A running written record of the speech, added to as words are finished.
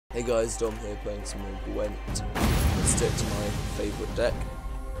Hey guys, Dom here playing some more Gwent. Let's stick to my favourite deck,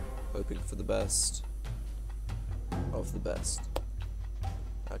 hoping for the best of the best.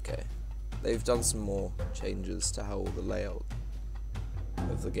 Okay, they've done some more changes to how the layout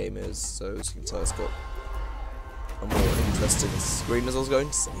of the game is, so as you can tell it's got a more interesting screen as I was going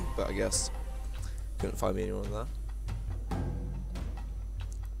to say, but I guess couldn't find me anyone there.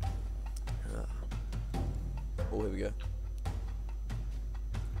 Oh, here we go.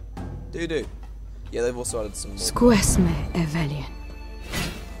 Do. Yeah, they've also added some more. Squesme Evelian.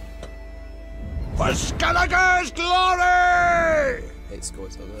 For Skellige's glory! Hate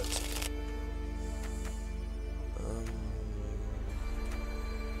scores on it.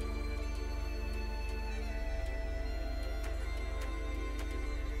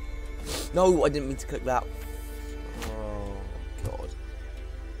 No, I didn't mean to click that. Oh god.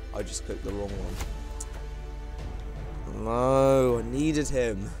 I just clicked the wrong one. No, I needed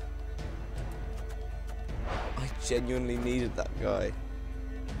him. I genuinely needed that guy.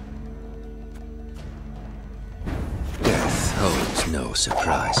 Death holds no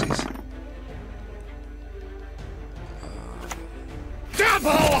surprises.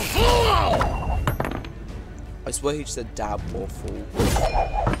 Double hollow! I swear he just said dab or fall.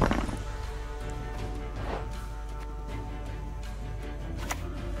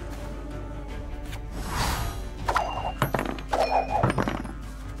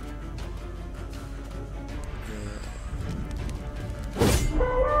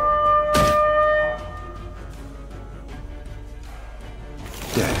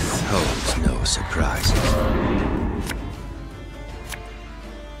 Death holds no surprises.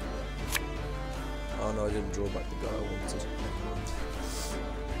 Oh no, I didn't draw back the guy I wanted.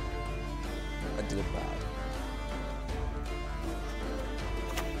 I did it bad.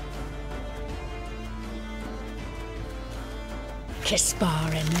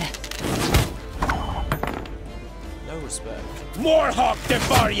 Kisparin. No respect. Morhawk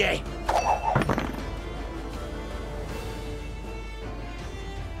Defarye!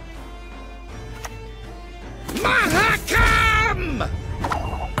 Mahakam!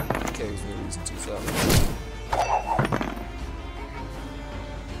 Okay, he's really losing 2,000.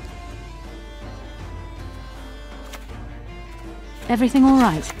 Everything all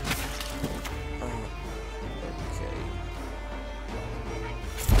right? Okay.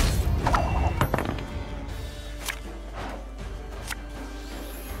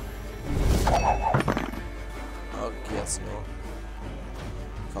 I guess not.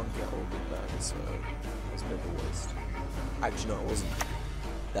 Can't get all of it back, so that's a bit of a waste. Actually, no, it wasn't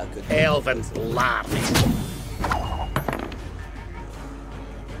that good. Elven lad.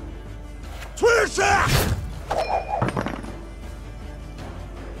 Twisha!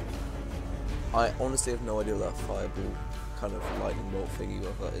 I honestly have no idea what that fireball kind of lightning bolt thingy,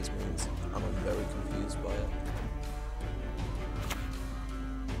 what that is, means, and I'm very confused by it.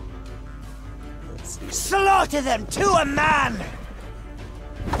 Let's see. Slaughter them to a man!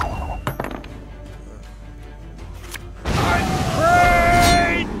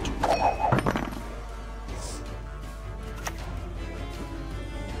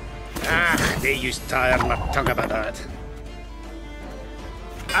 They used tired my tongue about that.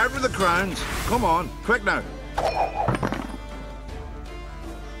 Out with the crowns. Come on, quick now.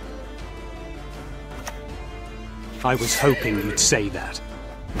 I was hoping you'd say that.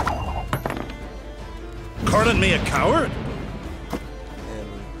 Calling me a coward?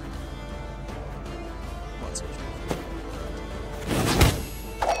 What's it?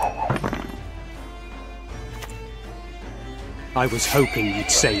 I was hoping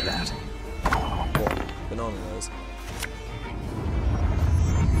you'd say that. What? Banana nose.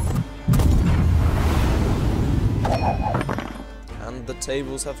 And the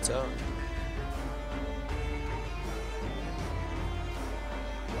tables have turned.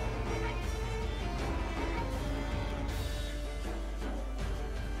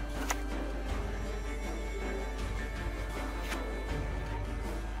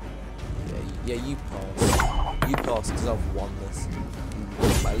 Yeah, you pass. You pass because I've won this.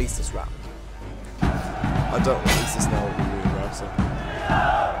 At least this round. I don't. At least this now will be really embarrassing.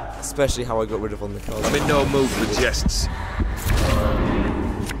 Especially how I got rid of on the card. I'm in no mood for jests.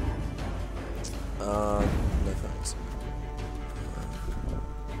 No thanks.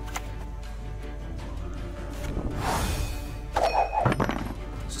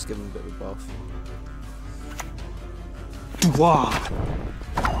 Just give him a bit of a buff. Dwar!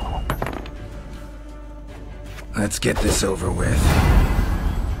 Let's get this over with.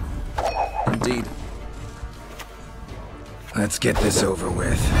 Indeed. Let's get this over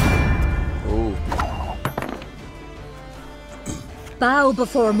with. Ooh. bow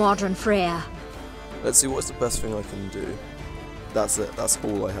before modern Freya. Let's see, what's the best thing I can do? That's it, that's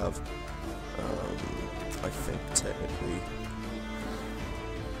all I have. I think, technically.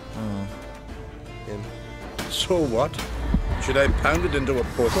 So what? Should I pound it into a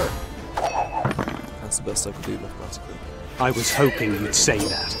porter? That's the best I could do mathematically. I was hoping you'd say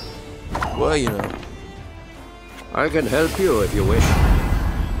that. Well, you know. I can help you if you wish.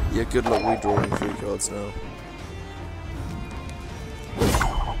 Yeah, good luck redrawing 3 cards now.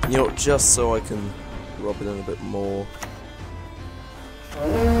 You know, just so I can rub it in a bit more.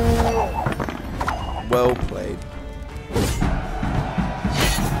 Well played.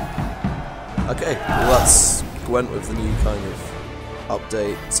 Okay, well that's Gwent with the new kind of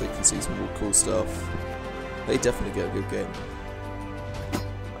update, so you can see some more cool stuff. They definitely get a good game.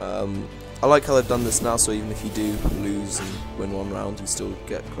 I like how they've done this now, so even if you do lose and win 1 round, you still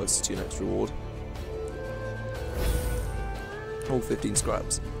get closer to your next reward. All 15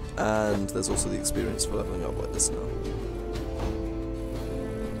 scraps. And there's also the experience for leveling up like this now.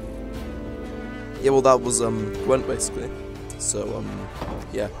 Yeah, well that was Gwent basically. So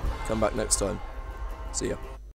yeah, come back next time. See ya.